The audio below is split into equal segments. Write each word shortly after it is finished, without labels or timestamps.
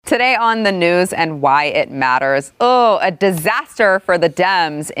Today on the news and why it matters. Oh, a disaster for the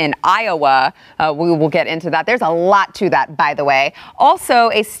Dems in Iowa. We will get into that. There's a lot to that, by the way.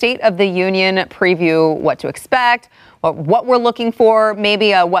 Also, a State of the Union preview, what to expect, what we're looking for,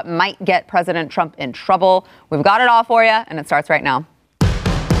 maybe what might get President Trump in trouble. We've got it all for you, and it starts right now.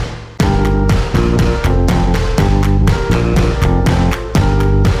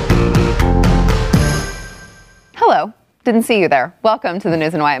 Hello. Didn't see you there. Welcome to the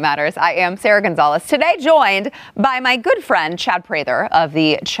News and Why It Matters. I am Sarah Gonzalez, today joined by my good friend, Chad Prather of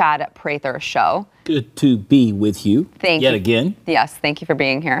the Chad Prather Show. Good to be with you yet again. Yes, thank you for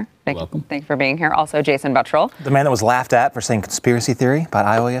being here. Welcome. Thank you for being here. Also, Jason Buttrill. The man that was laughed at for saying conspiracy theory about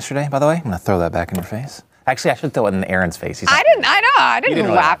Iowa yesterday, by the way. I'm going to throw that back in your face. Actually, I should throw it in Aaron's face. I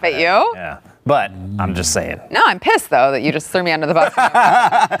didn't laugh at you. Yeah. But I'm just saying. No, I'm pissed, though, that you just threw me under the bus.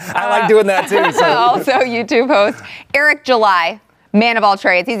 I like doing that, too. So. Also, YouTube host Eric July, man of all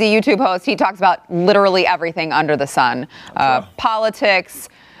trades. He's a YouTube host. He talks about literally everything under the sun. Politics,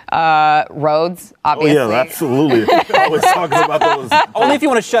 roads, obviously. Oh, yeah, absolutely. Always talking about those. Only if you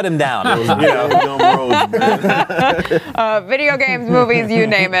want to shut him down. Dumb roads. Video games, movies, you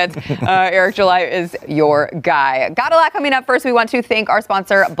name it. Eric July is your guy. Got a lot coming up. First, we want to thank our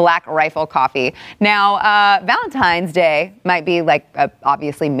sponsor, Black Rifle Coffee. Now, Valentine's Day might be like a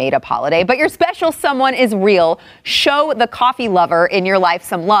obviously made-up holiday, but your special someone is real. Show the coffee lover in your life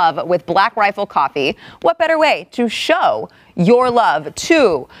some love with Black Rifle Coffee. What better way to show your love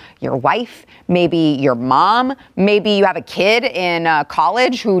to your wife, maybe your mom, maybe you have a kid in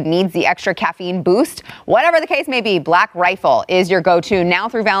college who needs the extra caffeine boost. Whatever the case may be, Black Rifle is your go-to. Now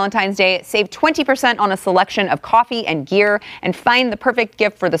through Valentine's Day, save 20% on a selection of coffee and gear and find the perfect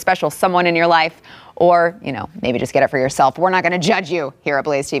gift for the special someone in your life. Or, maybe just get it for yourself. We're not going to judge you here at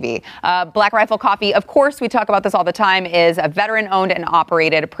Blaze TV. Black Rifle Coffee, of course, we talk about this all the time, is a veteran-owned and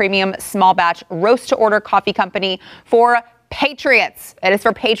operated premium small batch roast-to-order coffee company for patriots. It is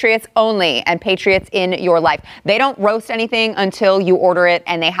for patriots only and patriots in your life. They don't roast anything until you order it,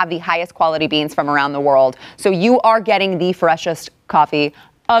 and they have the highest quality beans from around the world. So you are getting the freshest coffee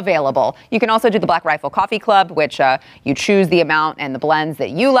available. You can also do the Black Rifle Coffee Club, which you choose the amount and the blends that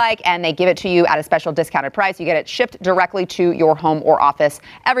you like, and they give it to you at a special discounted price. You get it shipped directly to your home or office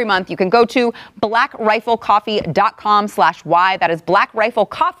every month. You can go to blackriflecoffee.com/Y. That is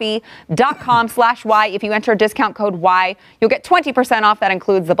blackriflecoffee.com/Y. If you enter discount code Y, you'll get 20% off. That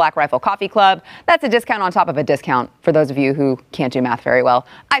includes the Black Rifle Coffee Club. That's a discount on top of a discount for those of you who can't do math very well.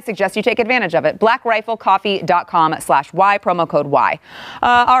 I suggest you take advantage of it. blackriflecoffee.com/Y, promo code Y.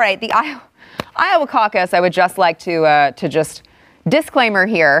 All right, the Iowa caucus, I would just like to just disclaimer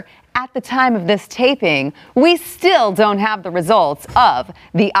here. At the time of this taping, we still don't have the results of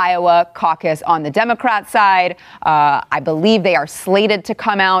the Iowa caucus on the Democrat side. I believe they are slated to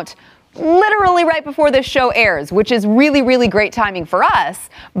come out literally right before this show airs, which is really, really great timing for us.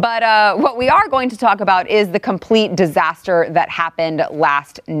 But what we are going to talk about is the complete disaster that happened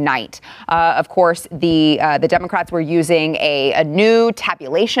last night. Of course, the Democrats were using a new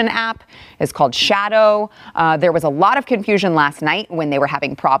tabulation app. It's called Shadow. There was a lot of confusion last night when they were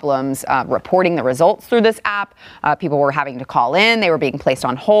having problems reporting the results through this app. People were having to call in. They were being placed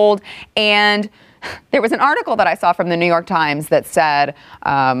on hold. And there was an article that I saw from the New York Times that said,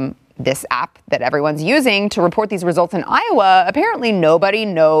 this app that everyone's using to report these results in Iowa, apparently nobody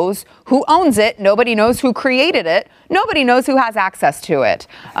knows who owns it. Nobody knows who created it. Nobody knows who has access to it.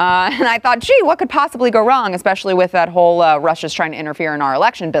 And I thought, gee, what could possibly go wrong, especially with that whole Russia's trying to interfere in our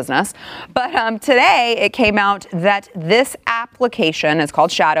election business. But today it came out that this application is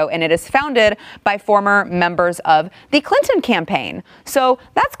called Shadow, and it is founded by former members of the Clinton campaign. So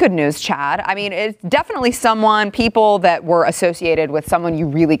that's good news, Chad. I mean, it's definitely people that were associated with someone you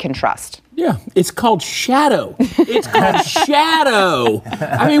really can trust. Yeah, it's called Shadow. It's called Shadow.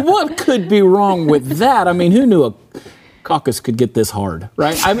 I mean, what could be wrong with that? I mean, who knew a caucus could get this hard,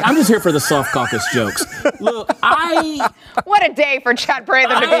 right? I'm just here for the soft caucus jokes. Look, What a day for Chad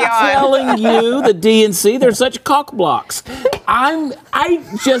Prather to be on. I'm telling you, the DNC, they're such cock blocks.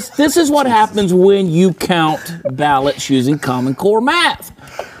 This is what happens when you count ballots using Common Core math.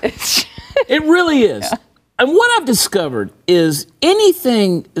 It really is. Yeah. And what I've discovered is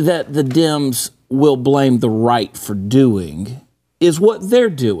anything that the Dems will blame the right for doing is what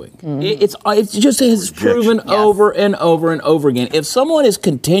they're doing. Mm-hmm. It's proven over and over and over again. If someone is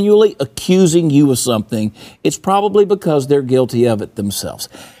continually accusing you of something, it's probably because they're guilty of it themselves.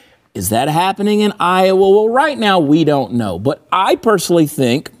 Is that happening in Iowa? Well, right now we don't know. But I personally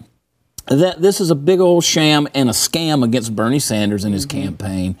think that this is a big old sham and a scam against Bernie Sanders and his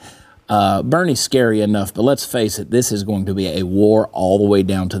campaign. Bernie's scary enough, but let's face it, this is going to be a war all the way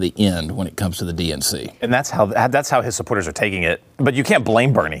down to the end when it comes to the DNC. And that's how his supporters are taking it. But you can't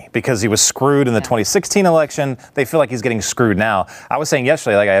blame Bernie because he was screwed in the 2016 election. They feel like he's getting screwed now. I was saying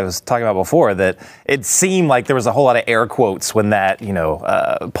yesterday, like I was talking about before, that it seemed like there was a whole lot of air quotes when that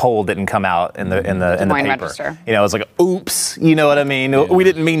poll didn't come out in the paper. Register. It was like, oops, you know what I mean? Yeah. We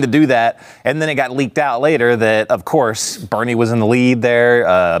didn't mean to do that. And then it got leaked out later that, of course, Bernie was in the lead there.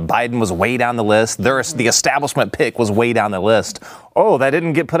 Biden was way down the list. The establishment pick was way down the list. Oh, that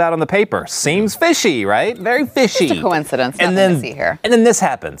didn't get put out on the paper. Seems fishy, right? Very fishy. It's a coincidence. And Nothing to see here. And then this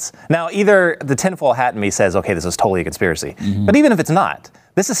happens. Now, either the tinfoil hat in me says, okay, this is totally a conspiracy. Mm-hmm. But even if it's not,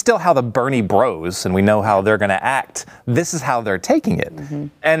 this is still how the Bernie bros, and we know how they're going to act, this is how they're taking it. Mm-hmm.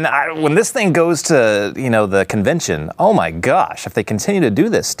 And when this thing goes to, the convention, oh my gosh, if they continue to do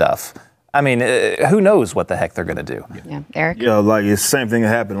this stuff, I mean, who knows what the heck they're going to do. Yeah, Eric? Yeah, like it's the same thing that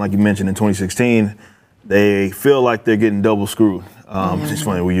happened, like you mentioned in 2016. They feel like they're getting double screwed. It's just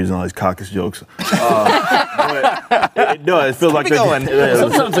funny, we're using all these caucus jokes. But it does. It feels like they're going.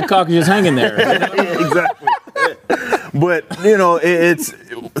 Sometimes the caucus is hanging there. Exactly. But, it's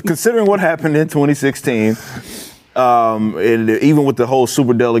considering what happened in 2016, and even with the whole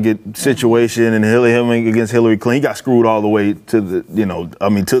superdelegate situation and him against Hillary Clinton, he got screwed all the way to the,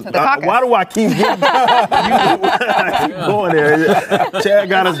 why do I keep getting keep going there? Chad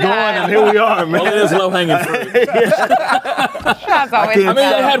got us going, and here we are, man. Well, it is low-hanging fruit. They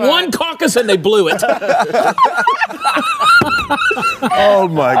had one caucus and they blew it. Oh,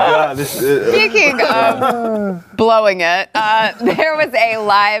 my God. Speaking of blowing it, there was a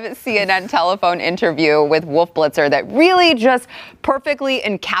live CNN telephone interview with Wolf Blitzer that really just perfectly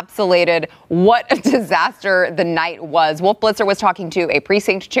encapsulated what a disaster the night was. Wolf Blitzer was talking to a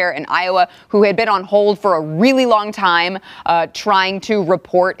precinct chair in Iowa who had been on hold for a really long time, trying to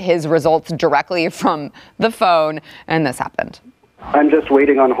report his results directly from the phone, and this happened. I'm just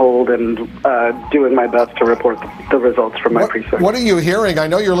waiting on hold and doing my best to report the results from my precinct. What are you hearing? I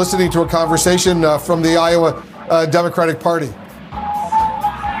know you're listening to a conversation from the Iowa Democratic Party.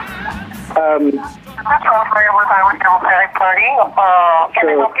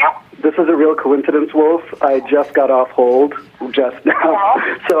 This is a real coincidence, Wolf. I just got off hold just now,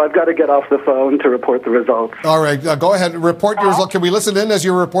 so I've got to get off the phone to report the results. All right, go ahead and report your results. Can we listen in as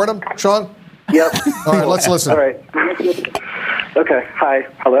you report them, Sean? Yep. All right, let's listen. All right. Okay. Hi.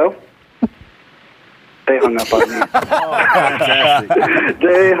 Hello? They hung up on me. Oh, fantastic.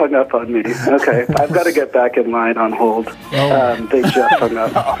 They hung up on me. Okay. I've got to get back in line on hold. They just hung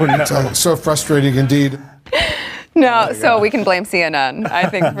up. Oh, no. So frustrating indeed. No, so we can blame CNN, I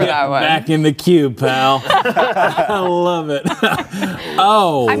think, for that one. Back in the queue, pal. I love it.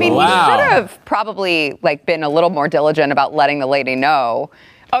 Oh, I mean, wow. he should have probably been a little more diligent about letting the lady know.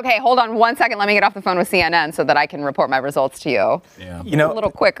 Okay, hold on 1 second. Let me get off the phone with CNN so that I can report my results to you. Yeah. A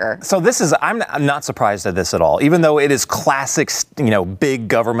little quicker. So I'm not surprised at this at all. Even though it is classic, big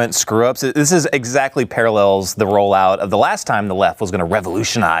government screw-ups, this is exactly parallels the rollout of the last time the left was going to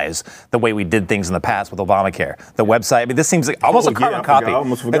revolutionize the way we did things in the past with Obamacare. The website, I mean, this seems like almost a carbon copy.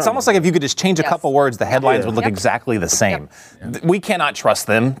 It's almost like if you could just change a couple words, the headlines would look exactly the same. Yep. We cannot trust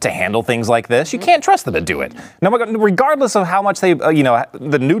them to handle things like this. You can't trust them to do it. No, regardless of how much they,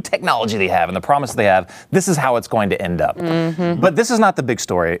 the new technology they have and the promise they have, this is how it's going to end up. Mm-hmm. But this is not the big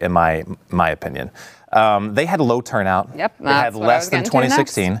story, in my opinion. They had low turnout. Yep, they had less than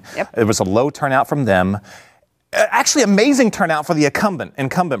 2016. Yep. It was a low turnout from them. Actually, amazing turnout for the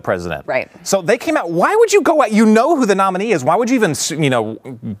incumbent president. Right. So they came out. Why would you go out? You know who the nominee is. Why would you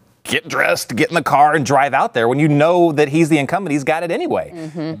even, get dressed, get in the car, and drive out there when you know that he's the incumbent? He's got it anyway.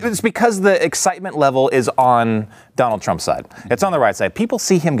 Mm-hmm. It's because the excitement level is on Donald Trump's side. It's on the right side. People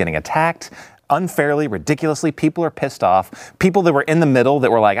see him getting attacked unfairly, ridiculously. People are pissed off. People that were in the middle that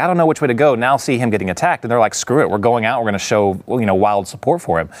were like, I don't know which way to go, now see him getting attacked, and they're like, screw it. We're going out. We're going to show wild support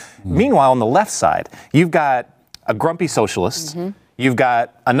for him. Mm-hmm. Meanwhile, on the left side, you've got a grumpy socialist. Mm-hmm. You've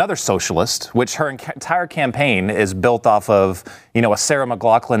got another socialist, which her entire campaign is built off of, a Sarah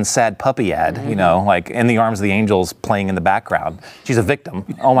McLachlan sad puppy ad, like In the Arms of the Angels playing in the background. She's a victim.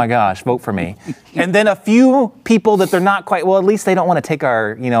 Oh my gosh, vote for me. And then a few people that they're not quite, well, at least they don't want to take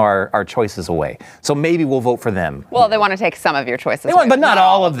our choices away. So maybe we'll vote for them. Well, they want to take some of your choices away. But not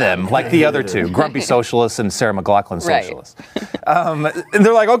all of them, like the other two, grumpy socialists and Sarah McLachlan socialists. Right. And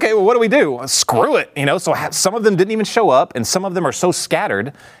they're like, okay, well, what do we do? Screw it. So some of them didn't even show up, and some of them are so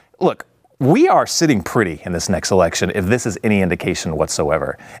scattered. Look, we are sitting pretty in this next election if this is any indication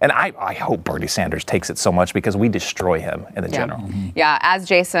whatsoever. And I hope Bernie Sanders takes it so much because we destroy him in the general. Yeah, as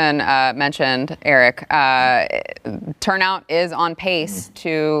Jason mentioned, Eric, turnout is on pace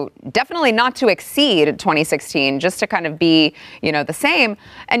to definitely not to exceed 2016, just to kind of be, the same.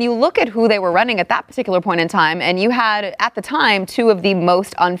 And you look at who they were running at that particular point in time, and you had, at the time, two of the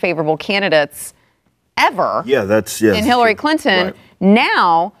most unfavorable candidates ever in Hillary Clinton. Right.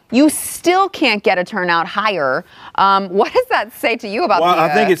 Now, you still can't get a turnout higher. What does that say to you about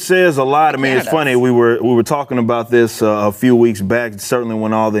I think it says a lot. I mean, it's funny. We were talking about this a few weeks back, certainly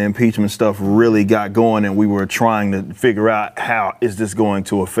when all the impeachment stuff really got going, and we were trying to figure out how is this going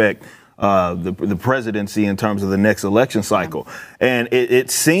to affect the presidency in terms of the next election cycle. And it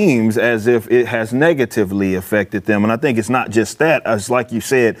seems as if it has negatively affected them. And I think it's not just that. As like you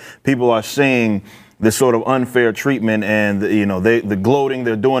said, people are seeing this sort of unfair treatment and, the gloating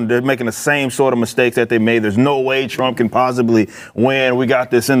they're making the same sort of mistakes that they made. There's no way Trump can possibly win. We got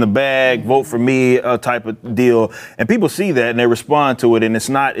this in the bag, vote for me type of deal. And people see that and they respond to it, and it's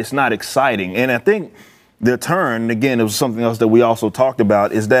not exciting. And I think the turn, again, it was something else that we also talked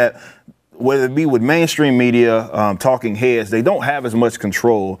about, is that whether it be with mainstream media, talking heads, they don't have as much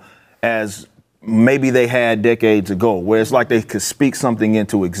control as maybe they had decades ago, where it's like they could speak something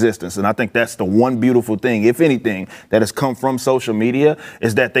into existence. And I think that's the one beautiful thing, if anything, that has come from social media,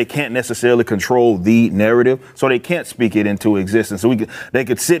 is that they can't necessarily control the narrative, so they can't speak it into existence. So they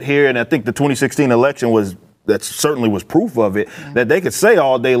could sit here, and I think the 2016 election that certainly was proof of it, that they could say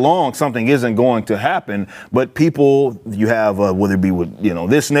all day long something isn't going to happen, but people, you have, whether it be with,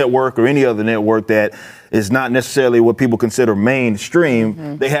 this network or any other network that is not necessarily what people consider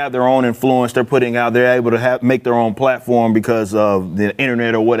mainstream, they have their own influence they're putting out, they're able to make their own platform because of the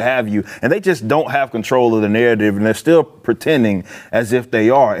internet or what have you, and they just don't have control of the narrative, and they're still pretending as if they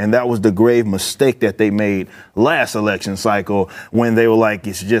are. And that was the grave mistake that they made last election cycle, when they were like,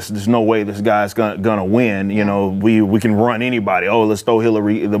 there's no way this guy's gonna win. We can run anybody. Oh, let's throw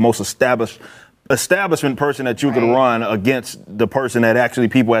Hillary, the most establishment person that you could run, against the person that actually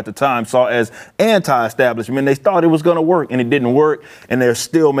people at the time saw as anti-establishment. They thought it was going to work, and it didn't work, and they're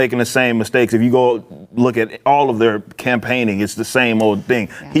still making the same mistakes. If you go look at all of their campaigning, it's the same old thing.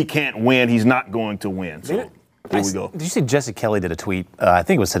 He can't win. He's not going to win. So here we go. Did you see Jesse Kelly did a tweet? I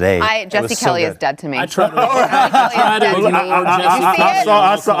think it was today. Jesse Kelly is dead to me. I tried to ignore Jesse.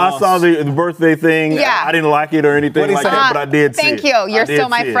 I saw the birthday thing. Yeah. I didn't like it or anything like that, but I did see it. Thank you. You're still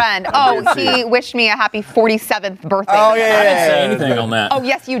my friend. He wished me a happy 47th birthday. I didn't say anything on that. Oh,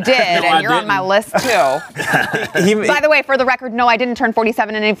 yes, you did, and you're on my list, too. By the way, for the record, no, I didn't turn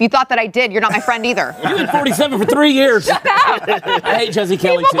 47, and if you thought that I did, you're not my friend either. You've been 47 for 3 years. Shut up. I hate Jesse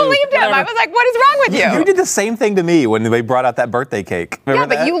Kelly, too. People believed him. I was like, what is wrong with you? You did the same thing to me when they brought out that birthday cake.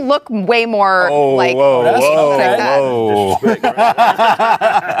 Remember but you look way more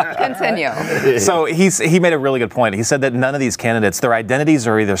Continue. So he made a really good point. He said that none of these candidates, their identities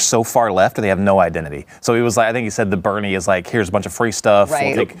are either so far left or they have no identity. So he was like, I think he said that Bernie is like, here's a bunch of free stuff.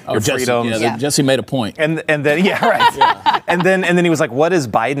 Right. We'll take your freedoms. Jesse made a point. And then And then he was like, what is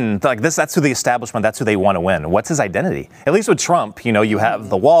Biden? Like that's who the establishment, that's who they want to win. What's his identity? At least with Trump, you have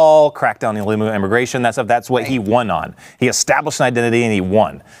the wall, crackdown on illegal immigration, that stuff. That's what he won on. He established an identity and he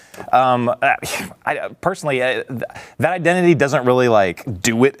won. Personally, that identity doesn't really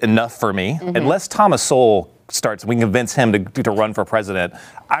do it enough for me. Unless Thomas Sowell we can convince him to run for president,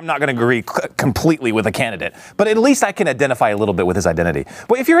 I'm not going to agree completely with a candidate. But at least I can identify a little bit with his identity.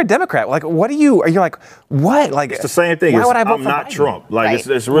 But if you're a Democrat, what are you? Are you like, what? Like, it's the same thing. Why would I vote I'm for not Biden? Trump.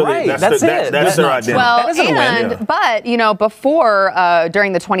 That's really that's their identity. Well, but before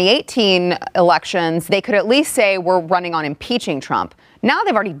during the 2018 elections, they could at least say we're running on impeaching Trump. Now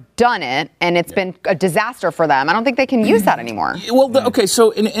they've already done it, and it's been a disaster for them. I don't think they can use that anymore. Well, okay,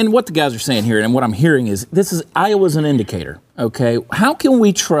 so and what the guys are saying here, and what I'm hearing is Iowa's an indicator, okay? How can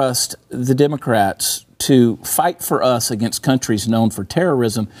we trust the Democrats to fight for us against countries known for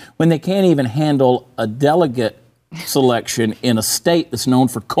terrorism when they can't even handle a delegate selection in a state that's known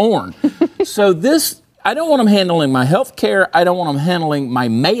for corn? So I don't want them handling my health care. I don't want them handling my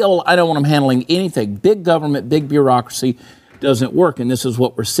mail. I don't want them handling anything. Big government, big bureaucracy doesn't work, and this is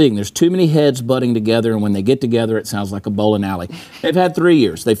what we're seeing. There's too many heads butting together, and when they get together, it sounds like a bowling alley. They've had 3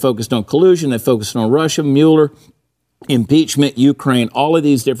 years. They focused on collusion. They focused on Russia, Mueller, impeachment, Ukraine, all of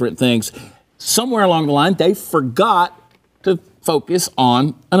these different things. Somewhere along the line, they forgot to focus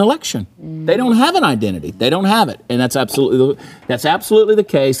on an election. They don't have an identity. They don't have it. And that's absolutely the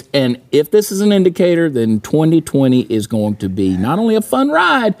case. And if this is an indicator, then 2020 is going to be not only a fun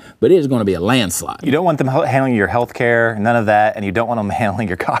ride, but it is going to be a landslide. You don't want them handling your health care, none of that, and you don't want them handling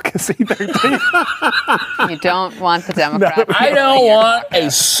your caucus either, do you? You don't want the Democrats. I don't want a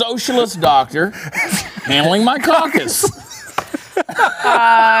socialist doctor handling my caucus.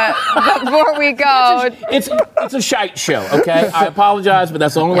 Before we go, it's a shite show, okay? I apologize, but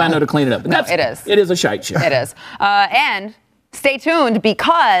that's the only way I know to clean it up. But it is. It is a shite show. It is. And stay tuned,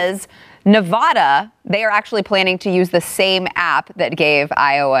 because Nevada, they are actually planning to use the same app that gave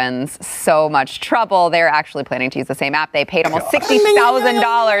Iowans so much trouble. They're actually planning to use the same app. They paid almost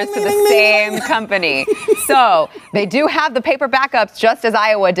 $60,000 to the same company. So they do have the paper backups just as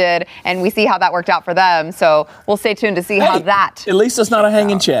Iowa did, and we see how that worked out for them. So we'll stay tuned to see how that. At least it's not a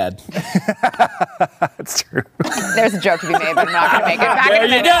hanging Chad. That's true. There's a joke to be made, but I'm not going to make it. Back There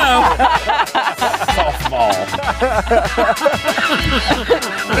in a you minute.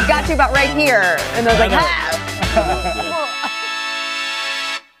 It got you about right here, and I was like,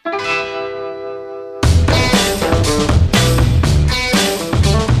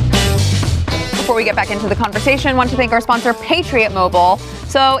 Before we get back into the conversation, I want to thank our sponsor, Patriot Mobile.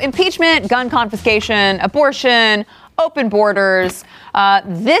 So impeachment, gun confiscation, abortion, open borders.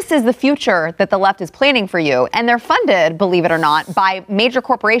 This is the future that the left is planning for you. And they're funded, believe it or not, by major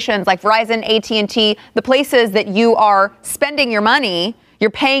corporations like Verizon, AT&T, the places that you are spending your money. You're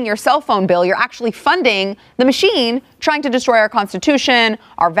paying your cell phone bill. You're actually funding the machine trying to destroy our Constitution,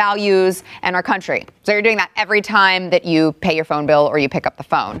 our values, and our country. So you're doing that every time that you pay your phone bill or you pick up the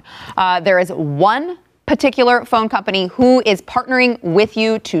phone. There is one particular phone company who is partnering with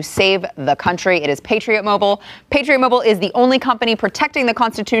you to save the country. It is Patriot Mobile. Patriot Mobile is the only company protecting the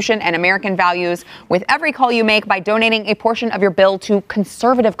Constitution and American values with every call you make by donating a portion of your bill to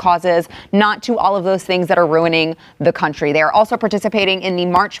conservative causes, not to all of those things that are ruining the country. They are also participating in the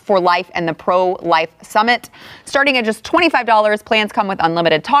March for Life and the Pro-Life Summit. Starting at just $25, plans come with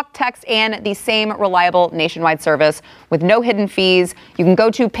unlimited talk, text, and the same reliable nationwide service with no hidden fees. You can go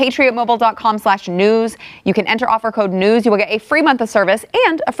to patriotmobile.com/news. You can enter offer code NEWS. You will get a free month of service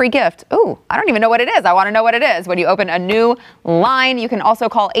and a free gift. Ooh, I don't even know what it is. I want to know what it is. When you open a new line, you can also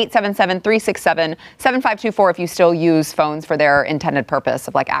call 877-367-7524 if you still use phones for their intended purpose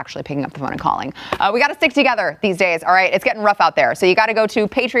of like actually picking up the phone and calling. We got to stick together these days. All right. It's getting rough out there. So you got to go to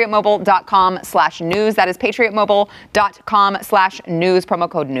patriotmobile.com/news. That is patriotmobile.com/news, promo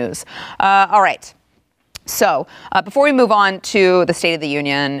code NEWS. All right. So before we move on to the State of the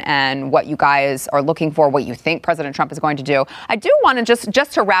Union and what you guys are looking for, what you think President Trump is going to do, I do want to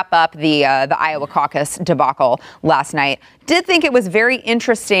just to wrap up the Iowa caucus debacle last night. Did think it was very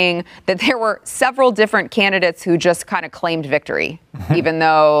interesting that there were several different candidates who just kind of claimed victory, even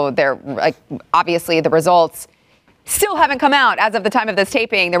though they're like obviously the results still haven't come out as of the time of this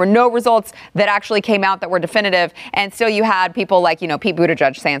taping. There were no results that actually came out that were definitive, and still you had people like Pete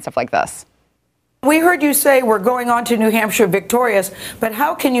Buttigieg saying stuff like this. We heard you say we're going on to New Hampshire victorious, but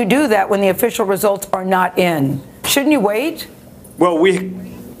how can you do that when the official results are not in? Shouldn't you wait? Well,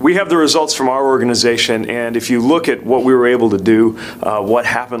 we have the results from our organization, and if you look at what we were able to do, what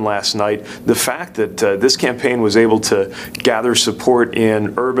happened last night, the fact that this campaign was able to gather support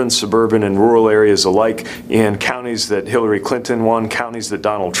in urban, suburban, and rural areas alike, in counties that Hillary Clinton won, counties that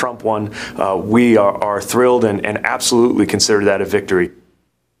Donald Trump won, we are thrilled and absolutely consider that a victory.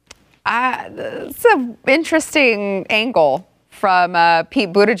 It's an interesting angle from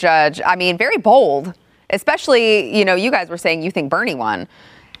Pete Buttigieg. I mean, very bold, especially, you guys were saying you think Bernie won.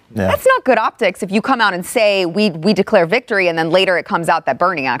 Yeah. That's not good optics if you come out and say we declare victory and then later it comes out that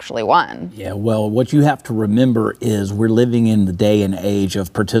Bernie actually won. Yeah, well, what you have to remember is we're living in the day and age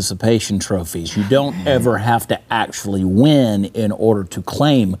of participation trophies. You don't ever have to actually win in order to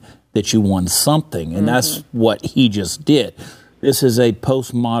claim that you won something, and that's what he just did. This is a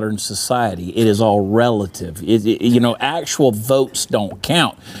postmodern society. It is all relative. Actual votes don't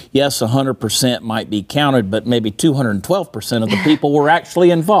count. Yes, 100% might be counted, but maybe 212% of the people were actually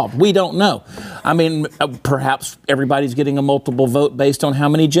involved. We don't know. I mean, perhaps everybody's getting a multiple vote based on how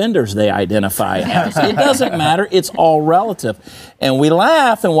many genders they identify as. It doesn't matter. It's all relative. And we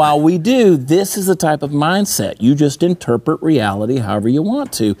laugh, and while we do, this is the type of mindset. You just interpret reality however you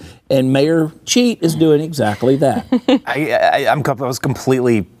want to. And Mayor Cheat is doing exactly that. I was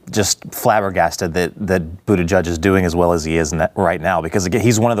completely just flabbergasted that Buttigieg is doing as well as he is right now, because again,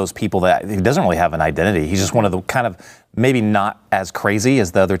 he's one of those people that he doesn't really have an identity. He's just one of the kind of maybe not as crazy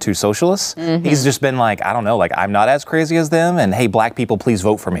as the other two socialists. He's just been like, I don't know, like I'm not as crazy as them, and hey, black people, please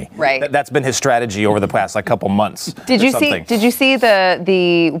vote for me. Right. That's been his strategy over the past couple months. Did you see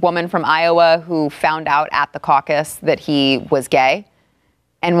the woman from Iowa who found out at the caucus that he was gay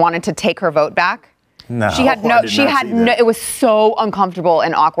and wanted to take her vote back? No. It was so uncomfortable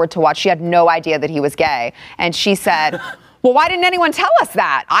and awkward to watch. She had no idea that he was gay. And she said, well, why didn't anyone tell us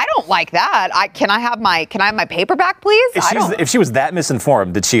that? I don't like that. Can I have my paper back, please? If she was that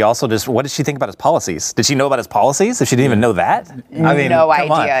misinformed, did she also what did she think about his policies? Did she know about his policies if she didn't even know that? I mean, no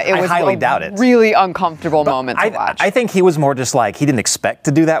come on. idea. It was highly doubt it. Really uncomfortable moment to watch. I think he was more just like, he didn't expect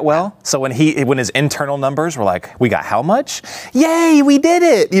to do that well. So when his internal numbers were like, we got how much? Yay, we did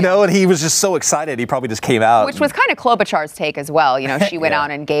it. And he was just so excited. He probably just came out. Which was kind of Klobuchar's take as well. She went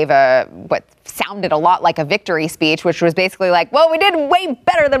out and gave what sounded a lot like a victory speech, which was basically like, well, we did way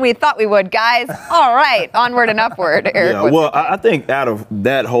better than we thought we would, guys. All right, onward and upward. Eric, I think out of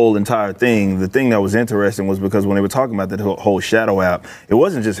that whole entire thing, the thing that was interesting was because when they were talking about that whole shadow app, it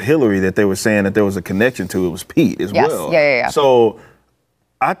wasn't just Hillary that they were saying that there was a connection to. It was Pete as well. Yeah. So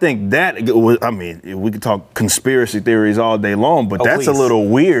I think that was, we could talk conspiracy theories all day long, but that's a little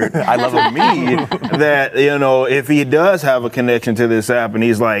weird. I love me that, if he does have a connection to this app and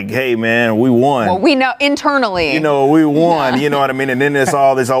he's like, hey, man, we won. Well, we know internally. We won, you know what I mean? And then there's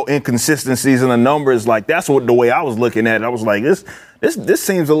all inconsistencies in the numbers. Like, that's the way I was looking at it. I was like, this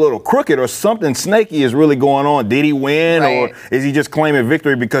seems a little crooked, or something snaky is really going on. Did he win, or is he just claiming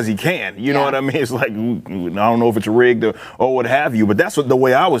victory because he can? You know what I mean? It's like, I don't know if it's rigged or what have you, but that's the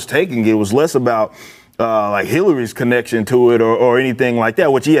way I was taking it. It was less about like Hillary's connection to it or anything like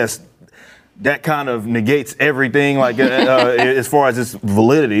that, which, yes, that kind of negates everything, like as far as its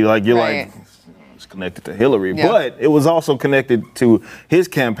validity. Like, you're like, it's connected to Hillary, but it was also connected to his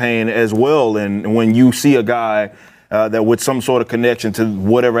campaign as well. And when you see a guy that with some sort of connection to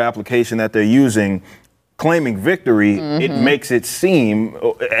whatever application that they're using, claiming victory, it makes it seem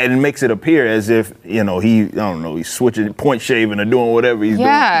and makes it appear as if, he's switching, point shaving or doing whatever he's doing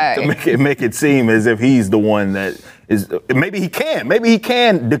to make it seem as if he's the one that is. Maybe he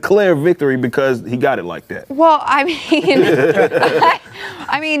can declare victory because he got it like that. Well, I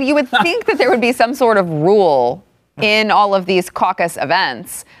mean, you would think that there would be some sort of rule in all of these caucus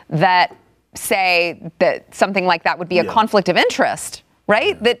events that say that something like that would be a conflict of interest,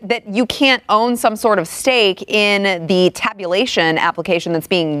 right? That you can't own some sort of stake in the tabulation application that's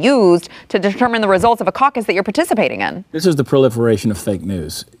being used to determine the results of a caucus that you're participating in. This is the proliferation of fake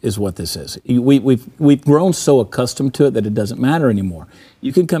news, is what this is. We've grown so accustomed to it that it doesn't matter anymore.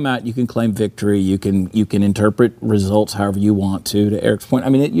 You can come out, you can claim victory, you can interpret results however you want to Eric's point. I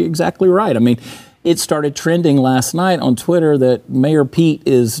mean, you're exactly right. I mean, it started trending last night on Twitter that Mayor Pete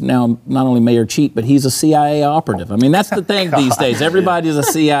is now not only Mayor Cheat, but he's a CIA operative. I mean, that's the thing these days. Everybody's a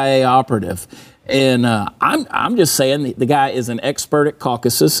CIA operative. And I'm just saying the guy is an expert at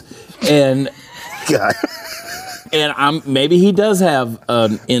caucuses. And maybe he does have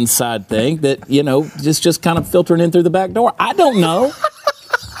an inside thing that, just kind of filtering in through the back door. I don't know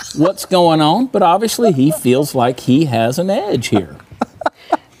what's going on, but obviously he feels like he has an edge here.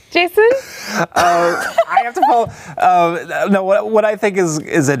 Jason? I have to follow. No, what I think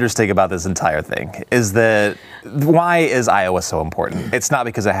is interesting about this entire thing is that why is Iowa so important? It's not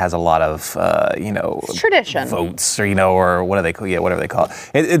because it has a lot of, tradition votes or what do they call? Yeah, whatever they call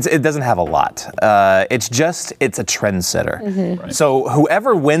it. It doesn't have a lot. It's a trendsetter. Mm-hmm. Right. So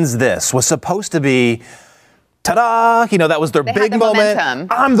whoever wins this was supposed to be, ta-da! That was their big moment. Momentum.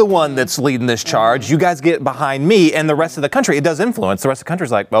 I'm the one that's leading this charge. You guys get behind me, and the rest of the country, it does influence. The rest of the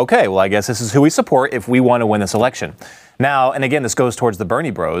country's like, okay, well, I guess this is who we support if we want to win this election. Now, and again, this goes towards the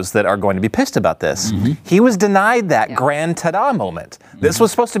Bernie bros that are going to be pissed about this. Mm-hmm. He was denied that grand ta-da moment. Mm-hmm. This was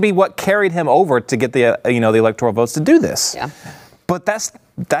supposed to be what carried him over to get the electoral votes to do this. Yeah. But that's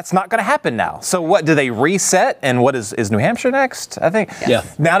not going to happen now. So what, do they reset? And what is New Hampshire next? I think. Yeah.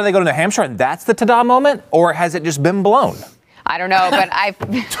 Now do they go to New Hampshire and that's the ta-da moment? Or has it just been blown? I don't know, but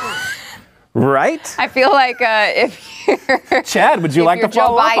Right? I feel like if you're... Chad, would you like to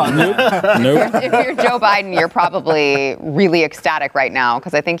follow up on that? Nope. If you're Joe Biden, you're probably really ecstatic right now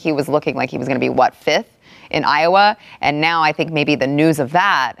because I think he was looking like he was going to be, 5th? In Iowa, and now I think maybe the news of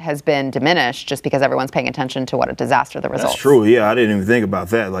that has been diminished just because everyone's paying attention to what a disaster the results. That's true. Yeah, I didn't even think about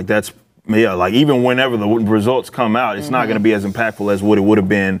that. Like, that's Yeah, like even whenever the results come out, it's not going to be as impactful as what it would have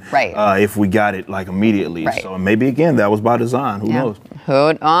been if we got it like immediately. Right. So maybe again that was by design. Who knows?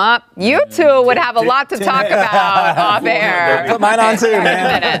 You two would have a lot to talk about off air. Put mine on too,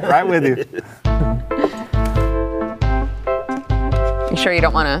 man. Right with you. You sure you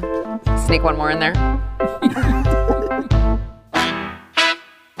don't want to sneak one more in there?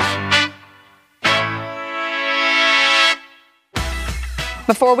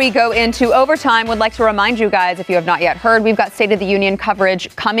 Before we go into overtime, would like to remind you guys, if you have not yet heard, we've got State of the Union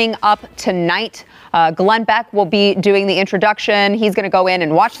coverage coming up tonight. Glenn Beck will be doing the introduction. He's going to go in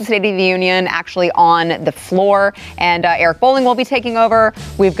and watch the State of the Union actually on the floor. And Eric Bolling will be taking over.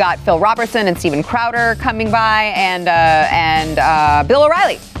 We've got Phil Robertson and Steven Crowder coming by, and Bill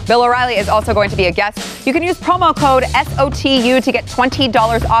O'Reilly. Bill O'Reilly is also going to be a guest. You can use promo code SOTU to get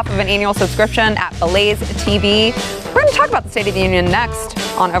 $20 off of an annual subscription at Blaze TV. We're going to talk about the State of the Union next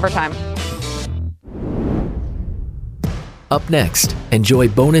on Overtime. Up next, enjoy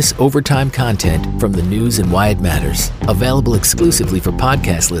bonus Overtime content from the news and why it matters. Available exclusively for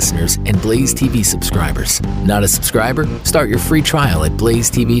podcast listeners and Blaze TV subscribers. Not a subscriber? Start your free trial at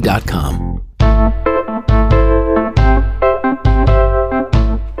blazetv.com.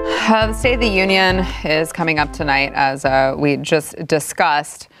 The State of the Union is coming up tonight, as we just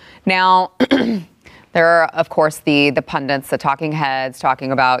discussed. Now, there are, of course, the pundits, the talking heads,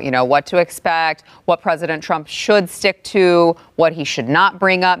 talking about, what to expect, what President Trump should stick to, what he should not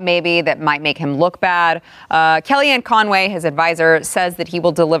bring up, maybe, that might make him look bad. Kellyanne Conway, his advisor, says that he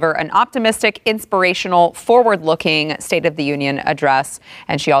will deliver an optimistic, inspirational, forward-looking State of the Union address.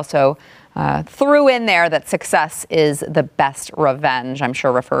 And she also threw in there that success is the best revenge, I'm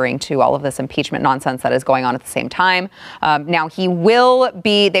sure referring to all of this impeachment nonsense that is going on at the same time. Now, they will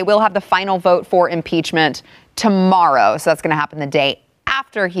have the final vote for impeachment tomorrow. So that's going to happen the day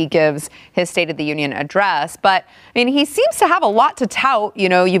after he gives his State of the Union address. But, he seems to have a lot to tout.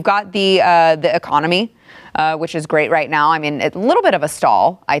 You've got the economy, which is great right now. A little bit of a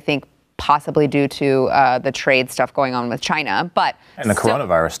stall, I think, possibly due to the trade stuff going on with China, and the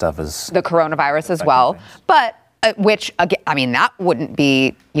coronavirus stuff is the coronavirus as well. Things. But which again, that wouldn't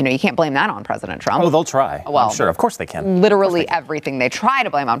be, you can't blame that on President Trump. Oh, they'll try. Well, I'm sure, of course they can. Literally everything they try to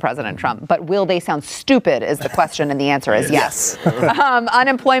blame on President Trump, but will they sound stupid? Is the question, and the answer is yes.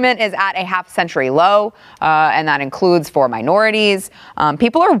 Unemployment is at a half-century low, and that includes for minorities.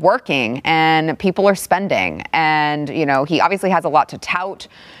 People are working and people are spending, and he obviously has a lot to tout.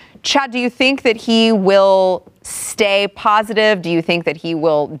 Chad, do you think that he will stay positive? Do you think that he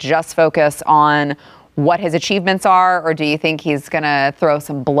will just focus on what his achievements are? Or do you think he's going to throw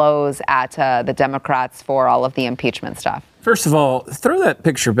some blows at the Democrats for all of the impeachment stuff? First of all, throw that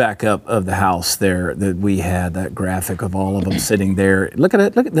picture back up of the House there that we had, that graphic of all of them sitting there. Look at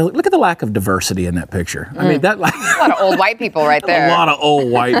it. Look at the lack of diversity in that picture. A lot of old white people right there. A lot of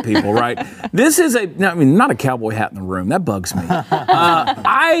old white people, right? This is not a cowboy hat in the room. That bugs me.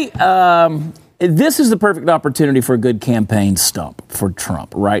 This is the perfect opportunity for a good campaign stump for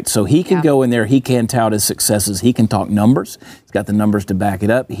Trump, right? So he can go in there, he can tout his successes, he can talk numbers. He's got the numbers to back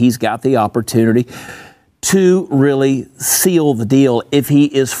it up. He's got the opportunity to really seal the deal if he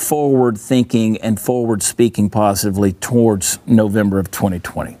is forward thinking and forward speaking positively towards November of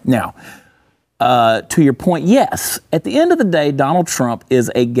 2020. Now, to your point, yes, at the end of the day, Donald Trump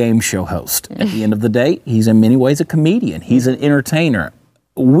is a game show host. At the end of the day, he's in many ways a comedian. He's an entertainer.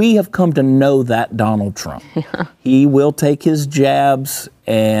 We have come to know that Donald Trump. He will take his jabs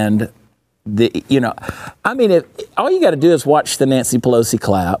and all you got to do is watch the Nancy Pelosi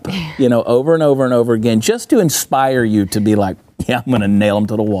clap, over and over and over again, just to inspire you to be like, I'm going to nail him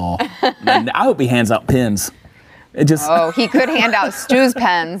to the wall. And I hope he hands out pens. He could hand out Stu's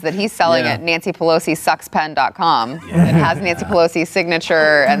pens that he's selling at nancypelosisuckspen.com. It has Nancy Pelosi's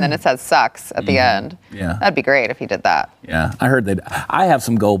signature, and then it says sucks at the end. Yeah. That'd be great if he did that. Yeah, I heard that. I have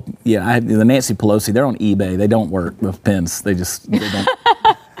some gold. Yeah, I have the Nancy Pelosi. They're on eBay. They don't work with pens. They don't.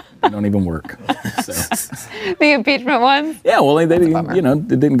 They don't even work. So. The impeachment ones? Yeah, well, they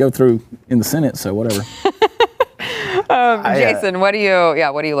didn't go through in the Senate, so whatever. Jason, what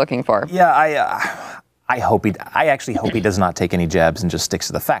are you looking for? Yeah, I actually hope he does not take any jabs and just sticks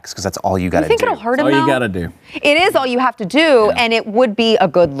to the facts, because that's all you got to do. You think it'll hurt him? All you got to do. It is all you have to do, and it would be a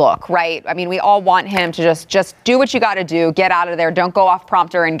good look, right? We all want him to just do what you got to do, get out of there, don't go off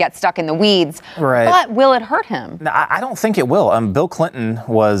prompter and get stuck in the weeds. Right. But will it hurt him? No, I don't think it will. Bill Clinton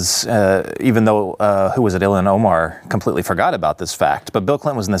was, even though, who was it, Ilhan Omar completely forgot about this fact, but Bill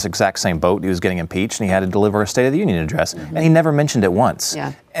Clinton was in this exact same boat. He was getting impeached, and he had to deliver a State of the Union address, and he never mentioned it once.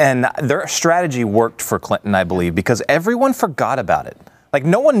 Yeah. And their strategy worked for Clinton, I believe, because everyone forgot about it. Like,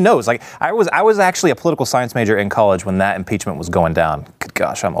 no one knows. Like, I was actually a political science major in college when that impeachment was going down. Good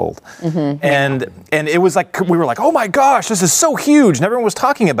gosh, I'm old. And it was like, we were like, oh my gosh, this is so huge. And everyone was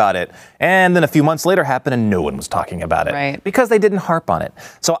talking about it. And then a few months later happened and no one was talking about it. Right. Because they didn't harp on it.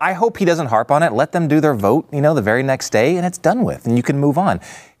 So I hope he doesn't harp on it. Let them do their vote, the very next day, and it's done with. And you can move on.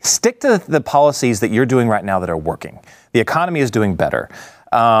 Stick to the policies that you're doing right now that are working. The economy is doing better.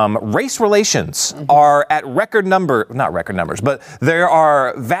 Race relations are at not record numbers, but they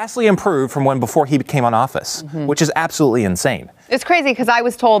are vastly improved from before he came on office, which is absolutely insane. It's crazy because I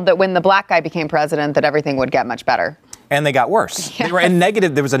was told that when the black guy became president that everything would get much better. And they got worse. They were in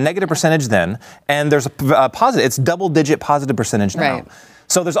negative. There was a negative percentage then, and there's a positive. It's double-digit positive percentage now. Right.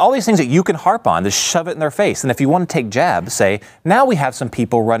 So there's all these things that you can harp on to shove it in their face. And if you want to take jabs, say, now we have some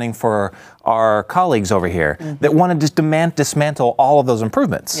people running for our colleagues over here that want to just dismantle all of those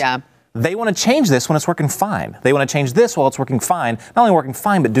improvements. Yeah. They want to change this when it's working fine. They want to change this while it's working fine. Not only working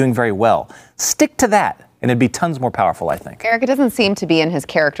fine, but doing very well. Stick to that. And it'd be tons more powerful, I think. Eric, it doesn't seem to be in his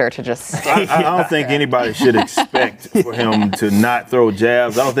character to just stay. I don't think anybody should expect for him to not throw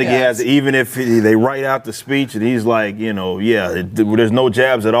jabs. I don't think he has, even if they write out the speech and he's like, there's no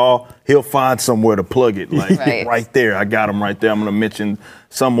jabs at all, he'll find somewhere to plug it. Like, right there, I got him right there. I'm going to mention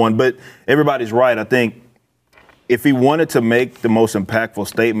someone. But everybody's right. I think if he wanted to make the most impactful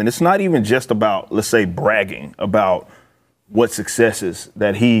statement, it's not even just about, let's say, bragging about what successes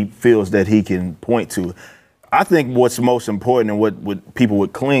that he feels that he can point to. I think what's most important and what people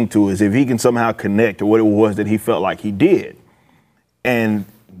would cling to is if he can somehow connect to what it was that he felt like he did and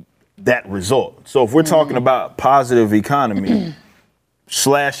that result. So if we're talking about positive economy,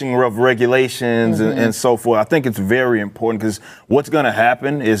 slashing of regulations and so forth, I think it's very important because what's going to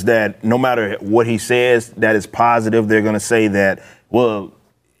happen is that no matter what he says that is positive, they're going to say that, well,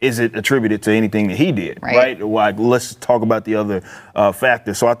 is it attributed to anything that he did, right? Like, let's talk about the other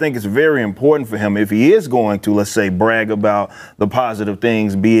factors. So I think it's very important for him, if he is going to, let's say, brag about the positive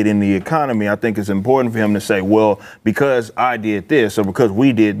things, be it in the economy, I think it's important for him to say, well, because I did this or because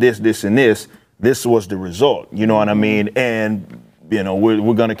we did this, this, and this was the result. You know what I mean? And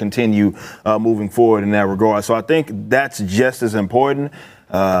we're going to continue moving forward in that regard. So I think that's just as important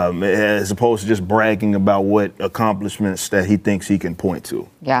as opposed to just bragging about what accomplishments that he thinks he can point to.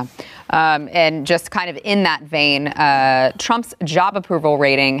 Yeah. And just kind of in that vein, Trump's job approval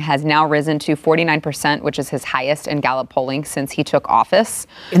rating has now risen to 49%, which is his highest in Gallup polling since he took office.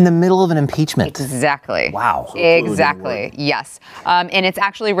 In the middle of an impeachment. Exactly. Wow. So exactly. Yes. And it's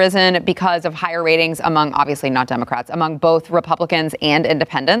actually risen because of higher ratings among, obviously not Democrats, among both Republicans and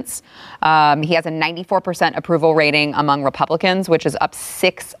independents. He has a 94% approval rating among Republicans, which is up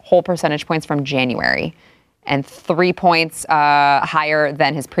 6 whole percentage points from January, and 3 points higher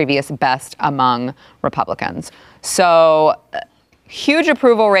than his previous best among Republicans. So huge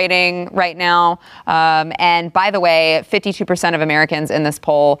approval rating right now. And by the way, 52% of Americans in this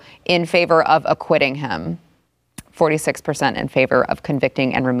poll in favor of acquitting him. 46% in favor of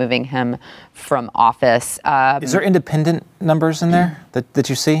convicting and removing him from office. Is there independent numbers in there that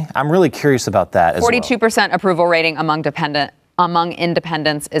you see? I'm really curious about that as 42% approval rating among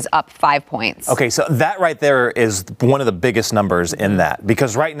independents is up 5 points. Okay, so that right there is one of the biggest numbers in that,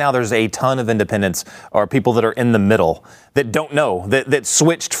 because right now there's a ton of independents or people that are in the middle that don't know, that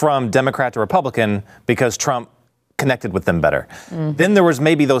switched from Democrat to Republican because Trump connected with them better. Then there was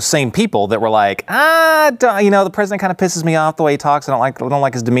maybe those same people that were like, the president kind of pisses me off the way he talks. I don't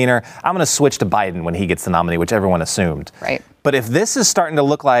like his demeanor. I'm going to switch to Biden when he gets the nominee, which everyone assumed. Right. But if this is starting to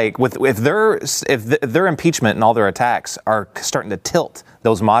look like, if their impeachment and all their attacks are starting to tilt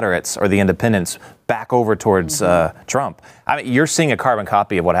those moderates or the independents back over towards Trump, I mean, you're seeing a carbon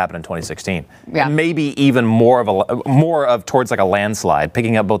copy of what happened in 2016. Yeah. Maybe even more of towards like a landslide,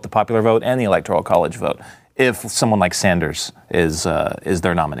 picking up both the popular vote and the electoral college vote, if someone like Sanders is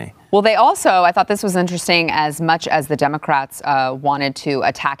their nominee. Well, they also, I thought this was interesting, as much as the Democrats wanted to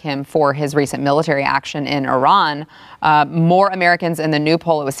attack him for his recent military action in Iran, more Americans in the new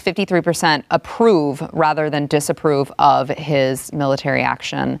poll, it was 53% approve rather than disapprove of his military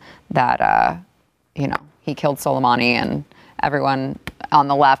action that, he killed Soleimani, and everyone on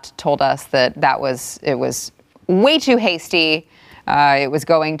the left told us that it was way too hasty. It was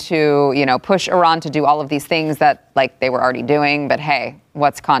going to, push Iran to do all of these things that, they were already doing. But hey,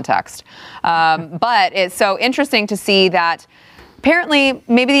 what's context? But it's so interesting to see that apparently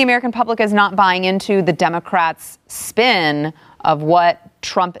maybe the American public is not buying into the Democrats' spin of what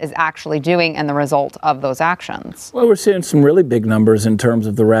Trump is actually doing and the result of those actions. Well, we're seeing some really big numbers in terms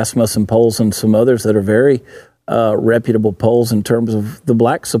of the Rasmussen polls and some others that are very reputable polls in terms of the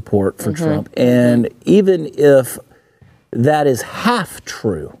black support for Trump. And even if that is half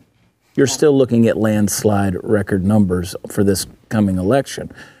true, you're still looking at landslide record numbers for this coming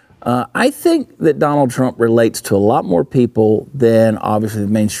election. I think that Donald Trump relates to a lot more people than obviously the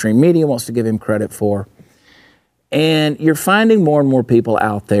mainstream media wants to give him credit for. And you're finding more and more people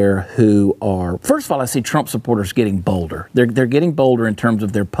out there who are, first of all, I see Trump supporters getting bolder. They're getting bolder in terms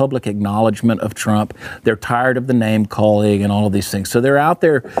of their public acknowledgement of Trump. They're tired of the name calling and all of these things. So they're out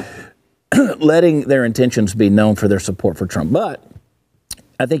there letting their intentions be known for their support for Trump. But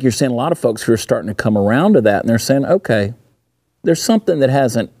I think you're seeing a lot of folks who are starting to come around to that, and they're saying, okay, there's something that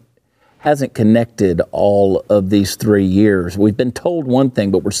hasn't connected all of these 3 years. We've been told one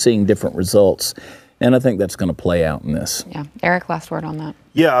thing, but we're seeing different results. And I think that's going to play out in this. Yeah. Eric, last word on that.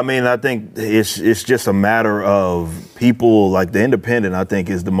 Yeah, I mean, I think it's just a matter of people, like the independent, I think,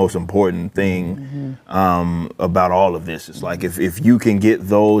 is the most important thing about all of this. It's like if you can get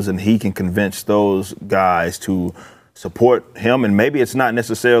those and he can convince those guys to support him, and maybe it's not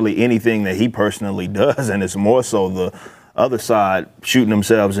necessarily anything that he personally does, and it's more so the other side shooting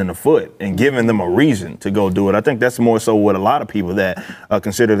themselves in the foot and giving them a reason to go do it. I think that's more so what a lot of people that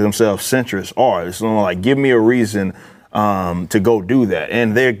consider themselves centrists are. It's like, give me a reason to go do that.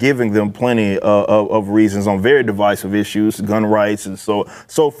 And they're giving them plenty of reasons on very divisive issues, gun rights and so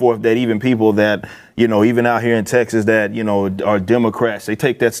forth, that even people that, you know, even out here in Texas that, you know, are Democrats, they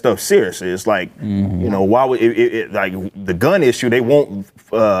take that stuff seriously. It's like, you know, why would like the gun issue, they won't,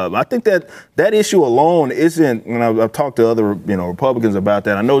 I think that issue alone isn't, and I've talked to other, you know, Republicans about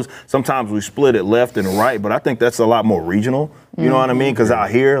that. I know sometimes we split it left and right, but I think that's a lot more regional. You know what I mean? Because out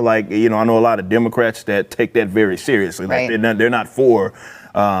here, like, you know, I know a lot of Democrats that take that very seriously. Like, they're not for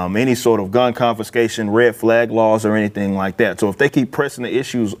any sort of gun confiscation, red flag laws, or anything like that. So if they keep pressing the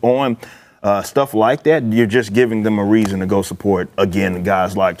issues on stuff like that, you're just giving them a reason to go support, again,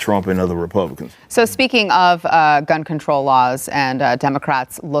 guys like Trump and other Republicans. So speaking of gun control laws and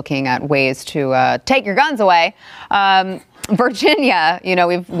Democrats looking at ways to take your guns away, Virginia, you know,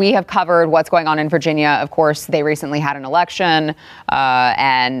 we have covered what's going on in Virginia. Of course, they recently had an election,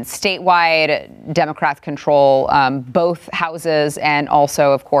 and statewide Democrats control both houses, and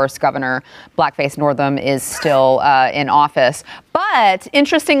also, of course, Governor Blackface Northam is still in office. But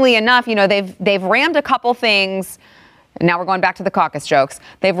interestingly enough, you know, they've rammed a couple things. Now we're going back to the caucus jokes.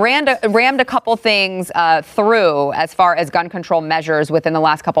 They've rammed a couple things through as far as gun control measures within the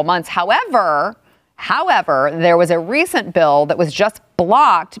last couple months. However, there was a recent bill that was just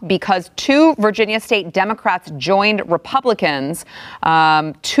blocked because 2 Virginia state Democrats joined Republicans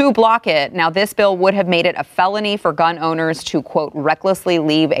to block it. Now, this bill would have made it a felony for gun owners to, quote, recklessly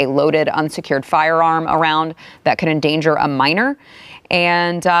leave a loaded, unsecured firearm around that could endanger a minor.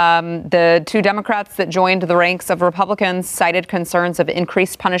 And the 2 Democrats that joined the ranks of Republicans cited concerns of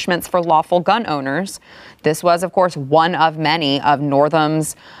increased punishments for lawful gun owners. This was, of course, one of many of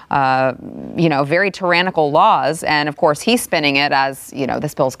Northam's, very tyrannical laws. And, of course, he's spinning it as, you know,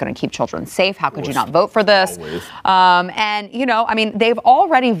 this bill is going to keep children safe. How could you not vote for this? They've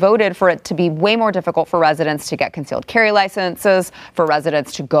already voted for it to be way more difficult for residents to get concealed carry licenses, for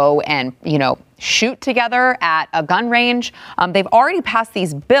residents to go and, you know, shoot together at a gun range. They've already passed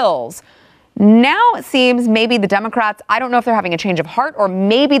these bills. Now it seems maybe the Democrats, I don't know if they're having a change of heart, or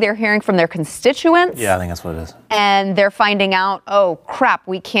maybe they're hearing from their constituents. Yeah, I think that's what it is. And they're finding out, oh, crap,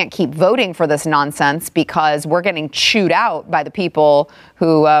 we can't keep voting for this nonsense because we're getting chewed out by the people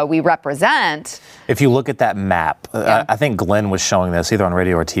who we represent. If you look at that map, I think Glenn was showing this either on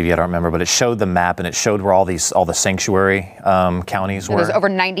radio or TV, I don't remember, but it showed the map and it showed where all the sanctuary counties were. There's over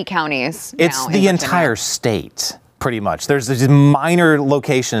 90 counties. It's the entire state. Pretty much. There's just minor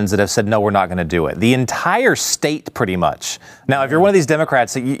locations that have said, no, we're not going to do it. The entire state, pretty much. Now, if you're one of these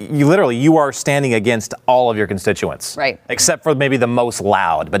Democrats, you are standing against all of your constituents. Right. Except for maybe the most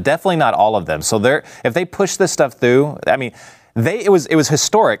loud, but definitely not all of them. So if they push this stuff through, I mean, it was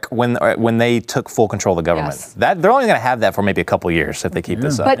historic when they took full control of the government. Yes. That they're only going to have that for maybe a couple years if they keep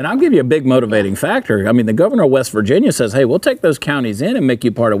this up. And I'll give you a big motivating factor. I mean, the governor of West Virginia says, hey, we'll take those counties in and make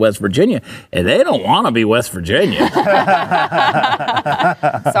you part of West Virginia. And they don't want to be West Virginia.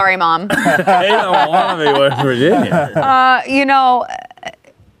 Sorry, Mom. They don't want to be West Virginia.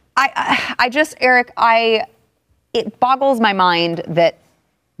 It boggles my mind that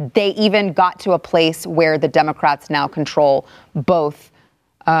they even got to a place where the Democrats now control both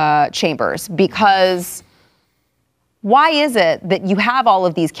chambers. Because why is it that you have all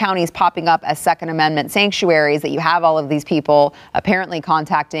of these counties popping up as Second Amendment sanctuaries, that you have all of these people apparently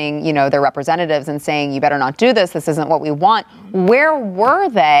contacting, their representatives and saying, you better not do this, this isn't what we want? Where were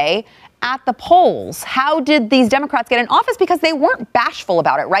they at the polls. How did these Democrats get in office? Because they weren't bashful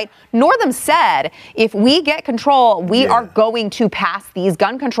about it, right? Northam said, if we get control, we are going to pass these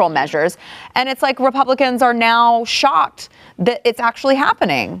gun control measures. And it's like Republicans are now shocked that it's actually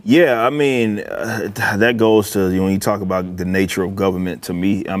happening. Yeah, I mean, that goes to, when you talk about the nature of government, to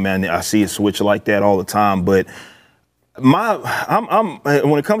me, I mean, I see it switch like that all the time. But I'm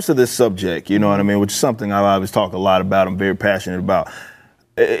when it comes to this subject, you know what I mean, which is something I always talk a lot about, I'm very passionate about.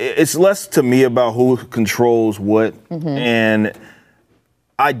 It's less to me about who controls what. And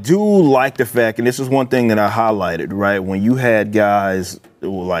I do like the fact, and this is one thing that I highlighted, right? When you had guys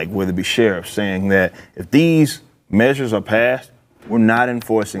like, whether it be sheriffs, saying that if these measures are passed, we're not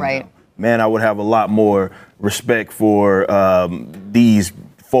enforcing them. Man, I would have a lot more respect for these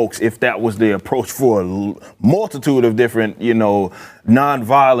folks if that was the approach for a multitude of different,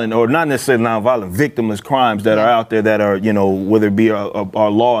 nonviolent, or not necessarily nonviolent, victimless crimes that are out there that are, whether it be our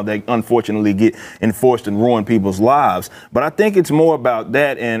law, they unfortunately get enforced and ruin people's lives. But I think it's more about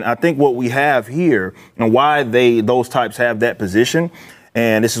that. And I think what we have here and why those types have that position.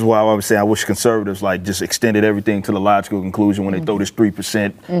 And this is why I always say I wish conservatives just extended everything to the logical conclusion when they throw this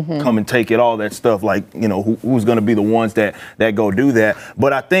 3%, come and take it, all that stuff. Who's going to be the ones that go do that?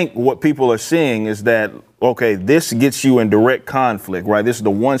 But I think what people are seeing is that, okay, this gets you in direct conflict, right? This is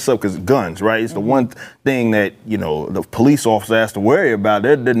the one stuff, because guns, right? It's the one thing that, the police officer has to worry about.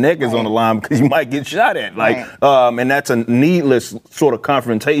 Their neck is on the line because you might get shot at. And that's a needless sort of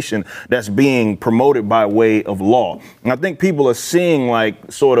confrontation that's being promoted by way of law. And I think people are seeing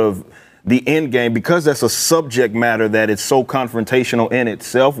sort of the end game, because that's a subject matter that is so confrontational in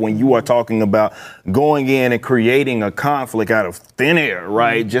itself. When you are talking about going in and creating a conflict out of thin air,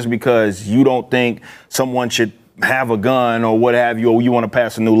 right? Just because you don't think someone should have a gun or what have you, or you want to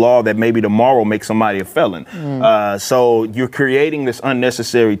pass a new law that maybe tomorrow makes somebody a felon. So you're creating this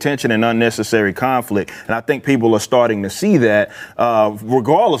unnecessary tension and unnecessary conflict. And I think people are starting to see that,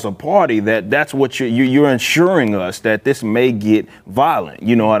 regardless of party, that's what you're ensuring us that this may get violent.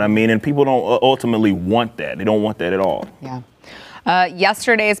 You know what I mean? And people don't ultimately want that. They don't want that at all. Yeah.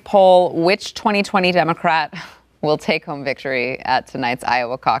 Yesterday's poll, which 2020 Democrat will take home victory at tonight's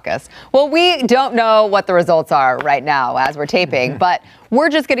Iowa caucus? Well, we don't know what the results are right now as we're taping, but we're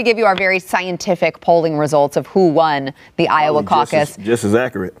just going to give you our very scientific polling results of who won the Iowa caucus. Just as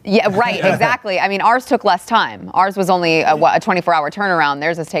accurate. Yeah, right, exactly. I mean, ours took less time. Ours was only a 24-hour turnaround.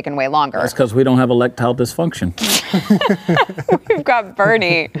 Theirs has taken way longer. That's because we don't have electile dysfunction. We've got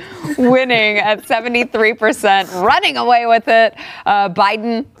Bernie winning at 73%, running away with it.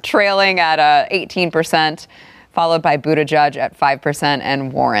 Biden trailing at 18%. Followed by Buttigieg at 5%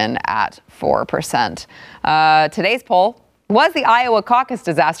 and Warren at 4%. Today's poll, was the Iowa caucus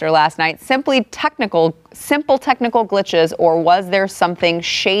disaster last night simple technical glitches, or was there something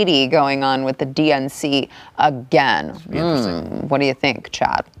shady going on with the DNC again? What do you think,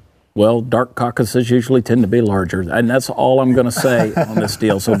 Chad? Well, dark caucuses usually tend to be larger, and that's all I'm going to say on this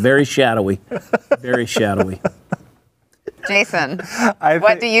deal. So very shadowy, very shadowy. Jason,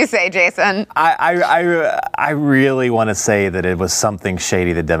 what do you say, Jason? I really want to say that it was something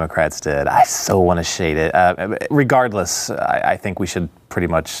shady the Democrats did. I so want to shade it. Regardless, I think we should pretty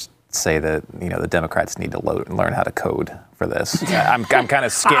much say that the Democrats need to learn how to code for this. I'm kind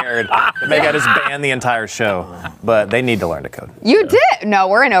of scared that maybe I just ban the entire show, but they need to learn to code. You did? No,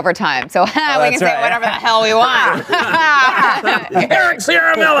 we're in overtime, so we can say whatever the hell we want. Eric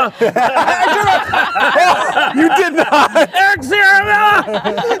Ciaramella! You did not! Eric Ciaramella!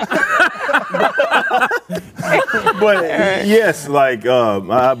 But yes,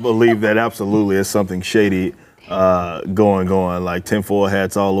 I believe that absolutely is something shady going. Like tinfoil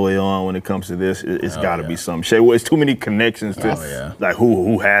hats all the way on when it comes to this. It's got to be something shady. Well, it's too many connections to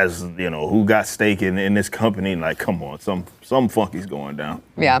who has, who got stake in this company. Come on, some funky's going down.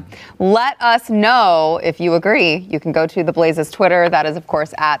 Yeah. Let us know if you agree. You can go to The Blaze's Twitter. That is, of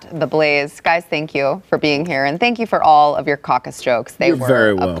course, at The Blaze. Guys, thank you for being here, and thank you for all of your caucus jokes. They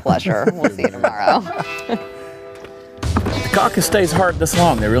were a pleasure. We'll see you tomorrow. The caucus stays hard this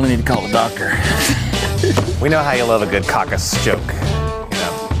long. They really need to call a doctor. We know how you love a good caucus joke.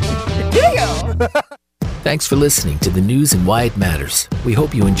 Here you go. Thanks for listening to the news and why it matters. We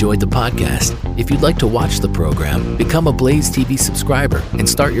hope you enjoyed the podcast. If you'd like to watch the program, become a Blaze TV subscriber and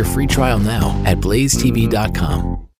start your free trial now at blazetv.com.